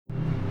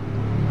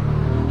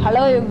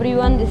Hello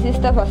everyone, this is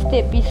the first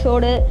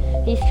episode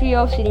History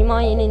of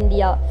Cinema in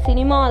India.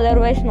 Cinema,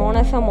 otherwise known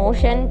as a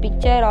motion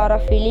picture or a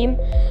film,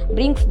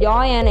 brings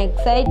joy and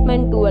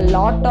excitement to a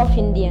lot of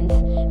Indians.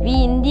 We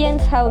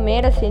Indians have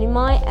made a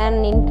cinema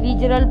an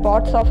integral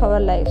parts of our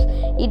lives.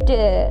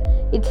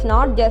 It's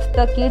not just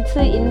the kids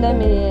in the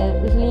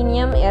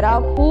millennium era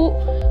who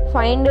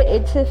find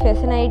it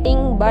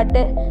fascinating, but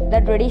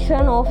the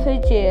tradition of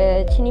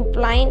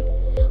cineplane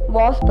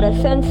was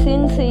present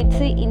since its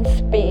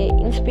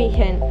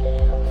inspiration.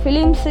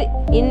 Films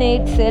in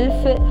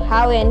itself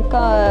have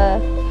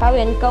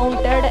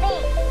encountered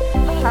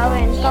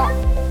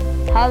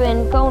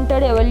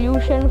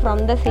evolution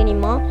from the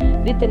cinema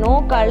with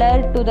no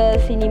color to the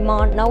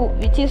cinema now,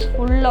 which is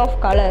full of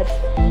colors.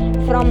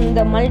 From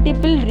the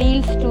multiple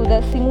reels to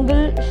the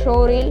single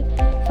show reel,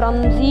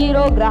 from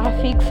zero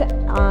graphics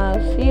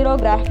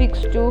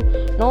to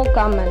no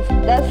comments.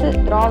 Thus,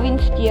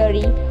 Darwin's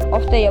theory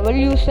of the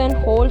evolution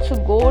holds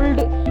good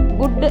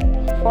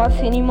for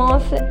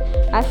cinemas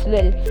as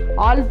well.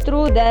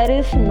 Although there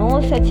is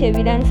no such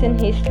evidence in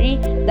history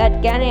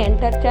that can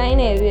entertain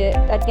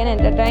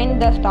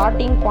the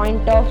starting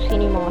point of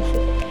cinemas,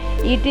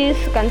 it is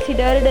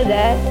considered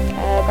that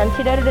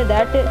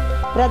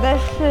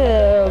brothers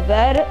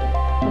were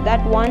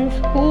that ones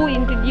who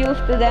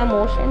introduced the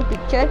motion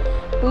picture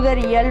to the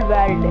real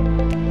world.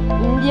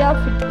 India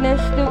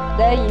witnessed the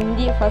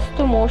first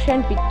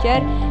motion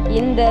picture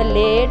in the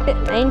late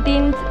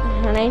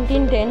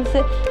 1910s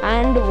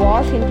and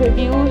was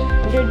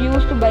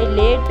introduced by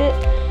late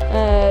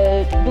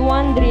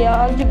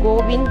Duvandriyaj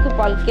Govind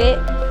Palke,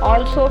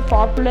 also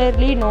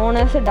popularly known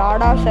as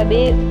Dada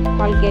Sabir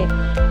Palke.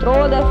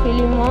 Through the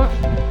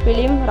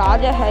film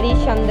Raja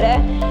Harishchandra,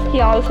 he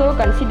also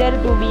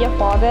considered to be a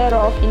father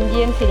of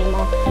Indian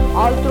cinema.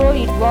 Although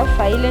it was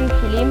silent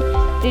film,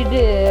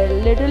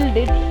 little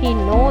did he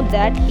know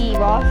that he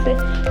was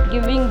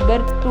giving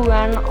birth to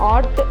an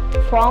art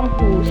form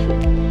whose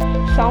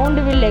sound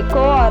will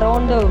echo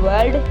around the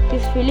world.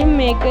 His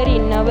filmmaker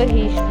in our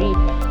history.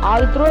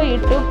 Although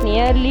it took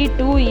nearly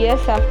 2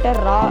 years after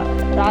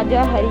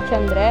Raja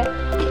Harishchandra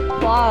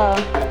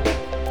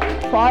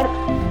for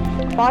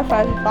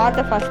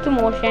the first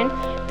motion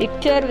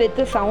picture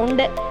with sound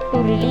to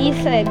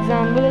release.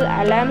 Example,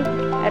 Alam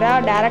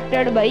Era,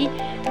 directed by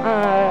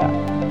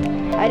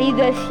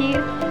Haridashir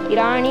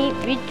Irani,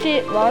 which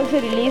was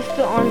released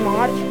on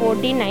March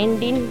 14,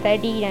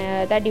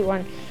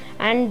 1931.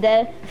 And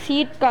the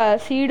seed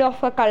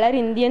of a color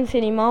Indian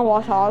cinema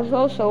was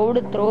also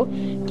showed through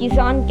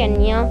Kisan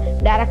Kanya,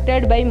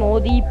 directed by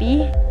Modi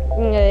P.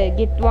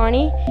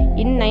 Gitwani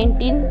in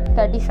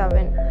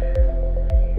 1937.